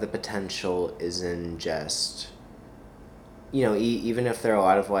a lot of the potential is in just, even if there are a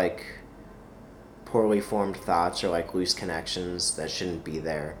lot of, like, poorly formed thoughts or, like, loose connections that shouldn't be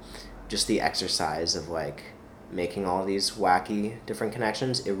there, just the exercise of, like, making all these wacky different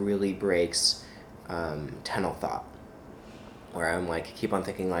connections, it really breaks tunnel thought, where I'm, like, keep on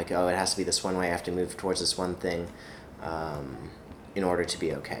thinking, like, oh, it has to be this one way, I have to move towards this one thing in order to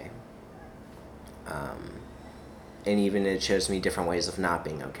be okay. And even it shows me different ways of not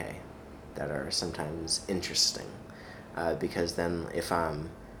being okay that are sometimes interesting, because then if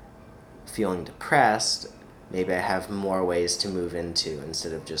I'm feeling depressed, maybe I have more ways to move into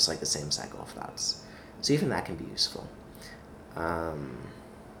instead of just, like, the same cycle of thoughts. So even that can be useful. I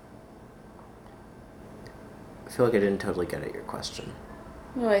feel like I didn't totally get at your question.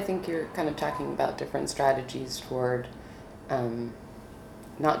 Well, I think you're kind of talking about different strategies toward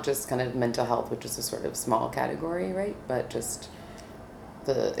not just kind of mental health, which is a sort of small category, right? But just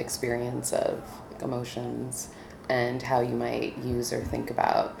the experience of emotions and how you might use or think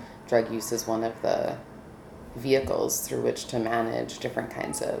about drug use as one of the vehicles through which to manage different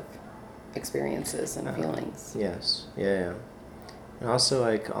kinds of experiences and feelings. Yes, yeah. And also,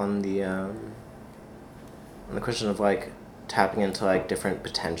 like, on the question of, like, tapping into, like, different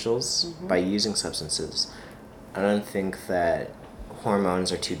potentials by using substances, I don't think that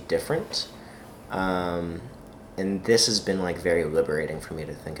hormones are too different. And this has been, like, very liberating for me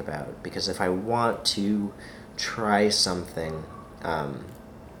to think about, because if I want to try something,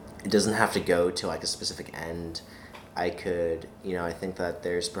 it doesn't have to go to, like, a specific end. I could, I think that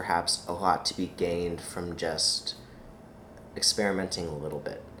there's perhaps a lot to be gained from just experimenting a little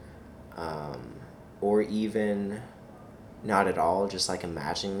bit. Or even not at all, just, like,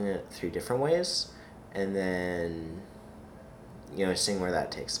 imagining it through different ways, and then, seeing where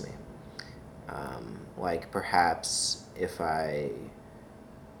that takes me. Like, perhaps if I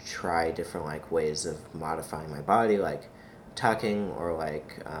try different, like, ways of modifying my body, like tucking, or,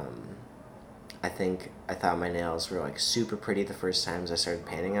 like, I thought my nails were, like, super pretty the first times I started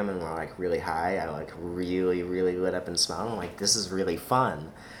painting them and were, like, really high. I, like, really, really lit up and smiled. I'm like, this is really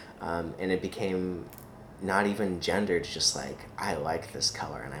fun. And it became not even gendered, just, like, I like this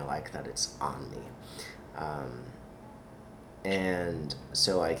color and I like that it's on me. And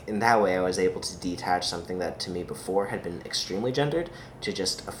so, like, in that way I was able to detach something that to me before had been extremely gendered to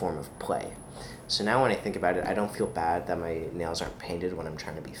just a form of play. So now when I think about it, I don't feel bad that my nails aren't painted when I'm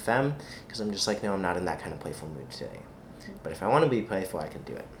trying to be femme, because I'm just like, no, I'm not in that kind of playful mood today. But if I want to be playful, I can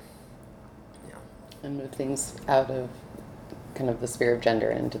do it. Yeah. And move things out of kind of the sphere of gender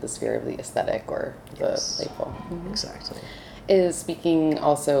and into the sphere of the aesthetic or the playful. Exactly. Is speaking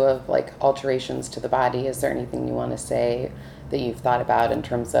also of, like, alterations to the body, is there anything you want to say that you've thought about in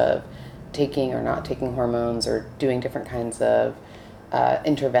terms of taking or not taking hormones or doing different kinds of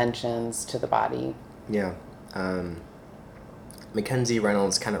interventions to the body? Yeah. Mackenzie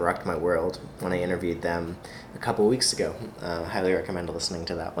Reynolds kind of rocked my world when I interviewed them a couple weeks ago. Highly recommend listening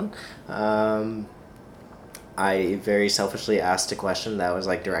to that one. I very selfishly asked a question that was,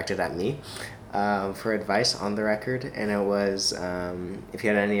 like, directed at me. for advice on the record, and it was if you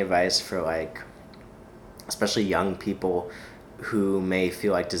had any advice for like, especially young people who may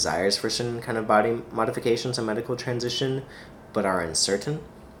feel like desires for certain kind of body modifications and medical transition, but are uncertain.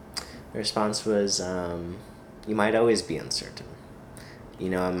 The response was, you might always be uncertain. You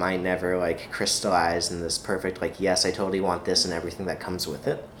know, it might never like crystallize in this perfect like, yes, I totally want this and everything that comes with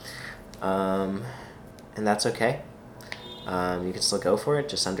it, and that's okay. You can still go for it.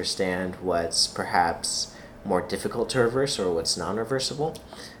 Just understand what's perhaps more difficult to reverse or what's non-reversible,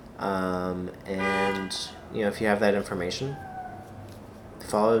 and you know, if you have that information,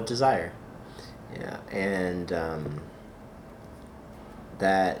 follow desire. Yeah, and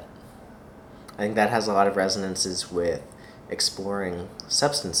that I think that has a lot of resonances with exploring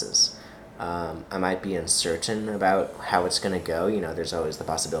substances. I might be uncertain about how it's going to go. You know, there's always the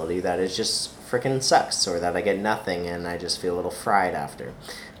possibility that it just freaking sucks, or that I get nothing and I just feel a little fried after.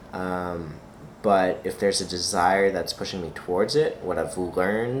 But if there's a desire that's pushing me towards it, what I've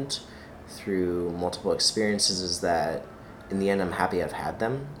learned through multiple experiences is that in the end, I'm happy I've had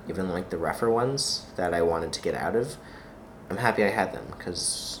them, even like the rougher ones that I wanted to get out of. I'm happy I had them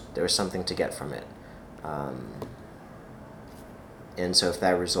because there was something to get from it. And so if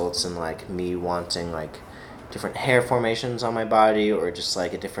that results in like me wanting like different hair formations on my body, or just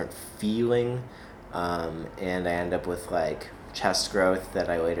like a different feeling, and I end up with like chest growth that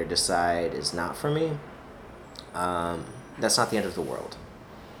I later decide is not for me, that's not the end of the world.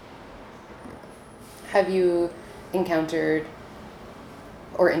 Have you encountered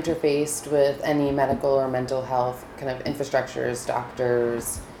or interfaced with any medical or mental health kind of infrastructures,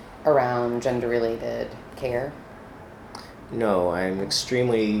 doctors around gender-related care? No, I'm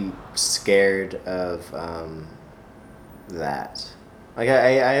extremely scared of that. Like,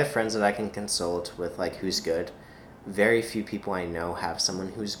 I have friends that I can consult with, like, who's good. Very few people I know have someone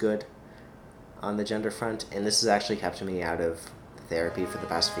who's good on the gender front, and this has actually kept me out of therapy for the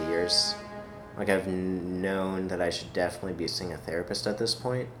past few years. Like, I've known that I should definitely be seeing a therapist at this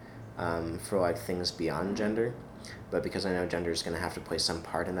point, for, like, things beyond gender. But because I know gender is going to have to play some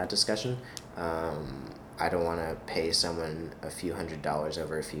part in that discussion, I don't want to pay someone a few $100s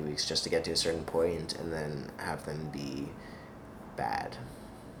over a few weeks just to get to a certain point and then have them be bad.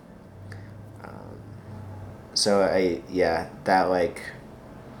 So that like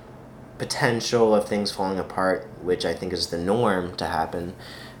potential of things falling apart, which I think is the norm to happen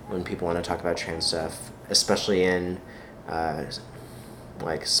when people want to talk about trans stuff, especially in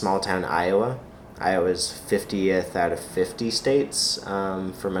like small town Iowa. Iowa's 50th out of 50 states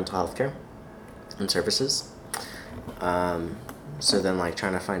for mental health care and services. So then like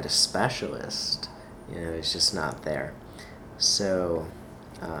trying to find a specialist, you know, it's just not there. So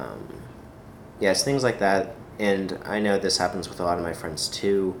it's things like that. And I know this happens with a lot of my friends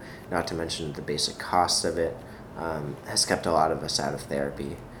too, not to mention the basic cost of it has kept a lot of us out of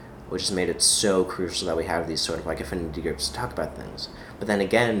therapy, which has made it so crucial that we have these sort of like affinity groups to talk about things. But then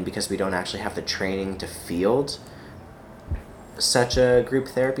again, because we don't actually have the training to field such a group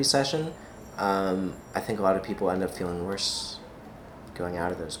therapy session, I think a lot of people end up feeling worse going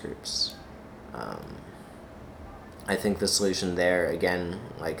out of those groups. I think the solution there, again,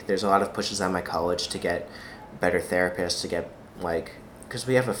 like there's a lot of pushes at my college to get better therapists, to get like, because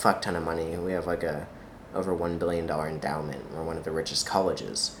we have a fuck ton of money. We have like a over $1 billion endowment. We're one of the richest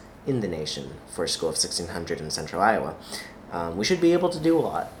colleges in the nation for a school of 1,600 in central Iowa. We should be able to do a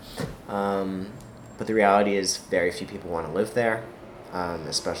lot. But the reality is very few people want to live there,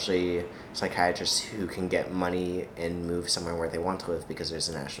 especially psychiatrists who can get money and move somewhere where they want to live because there's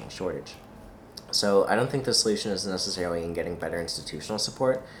a national shortage. So I don't think the solution is necessarily in getting better institutional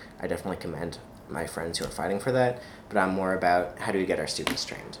support. I definitely commend my friends who are fighting for that, but I'm more about how do we get our students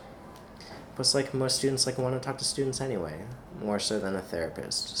trained. Plus, like, most students like want to talk to students anyway, more so than a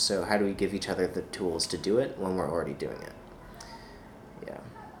therapist. So how do we give each other the tools to do it when we're already doing it? Yeah.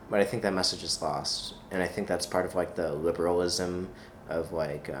 But I think that message is lost, and I think that's part of like the liberalism of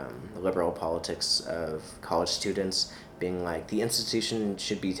like the liberal politics of college students being like, the institution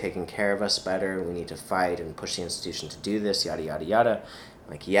should be taking care of us better, we need to fight and push the institution to do this, yada yada yada.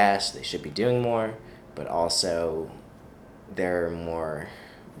 Like, yes, they should be doing more, but also there are more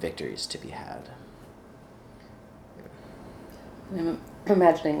victories to be had. I'm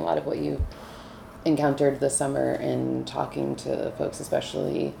imagining a lot of what you encountered this summer in talking to folks,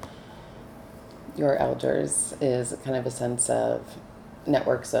 especially your elders, is kind of a sense of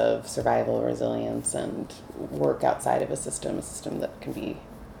networks of survival, resilience, and work outside of a system that can be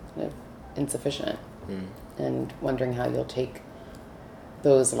kind of insufficient. And wondering how you'll take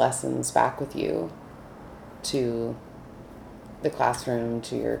those lessons back with you to the classroom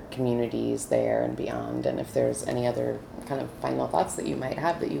to your communities there and beyond, and if there's any other kind of final thoughts that you might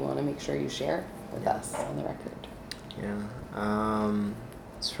have that you want to make sure you share with us on the record.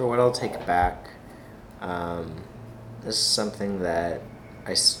 So for what I'll take back, this is something that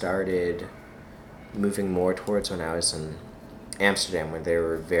I started moving more towards when I was in Amsterdam, where there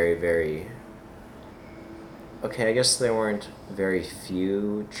were very, very, okay, I guess there weren't very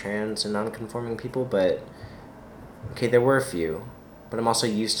few trans and non-conforming people, but okay, there were a few, but I'm also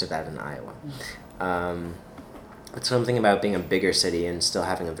used to that in Iowa. It's something about being a bigger city and still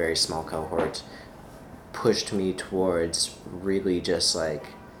having a very small cohort pushed me towards really just like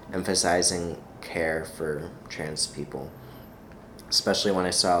emphasizing care for trans people, especially when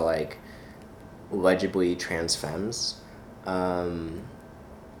I saw like legibly trans femmes.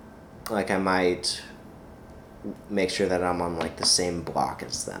 Like I might make sure that I'm on like the same block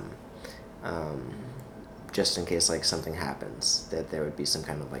as them, just in case like something happens, that there would be some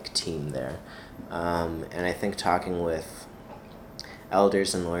kind of like team there. And I think talking with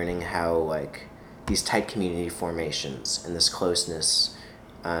elders and learning how like these tight community formations and this closeness,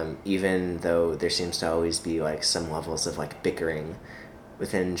 even though there seems to always be like some levels of like bickering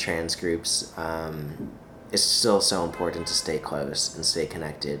within trans groups, it's still so important to stay close and stay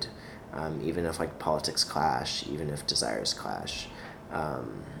connected, even if like politics clash, even if desires clash.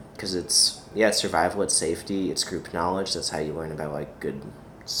 Because it's survival, it's safety, it's group knowledge. That's how you learn about like good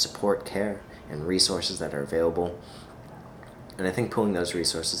support care and resources that are available. And I think pulling those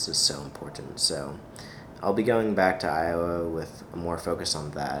resources is so important. So I'll be going back to Iowa with a more focus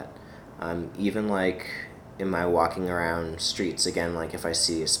on that. Even like in my walking around streets, again, like if I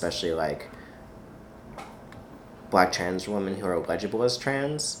see especially like Black trans women who are legible as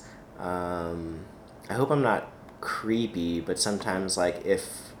trans, I hope I'm not creepy, but sometimes like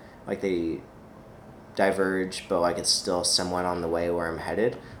if like they diverge but like it's still somewhat on the way where I'm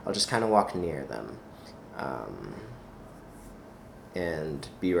headed, I'll just kind of walk near them, and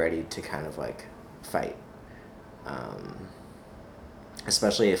be ready to kind of like fight,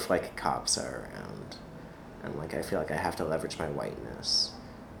 especially if like cops are around and like I feel like I have to leverage my whiteness.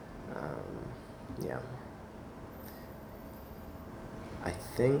 Yeah, I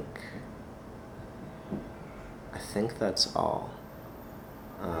think that's all.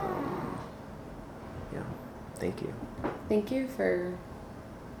 Yeah, thank you. Thank you for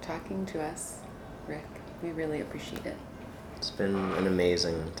talking to us, Rick. We really appreciate it. It's been an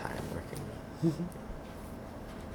amazing time working.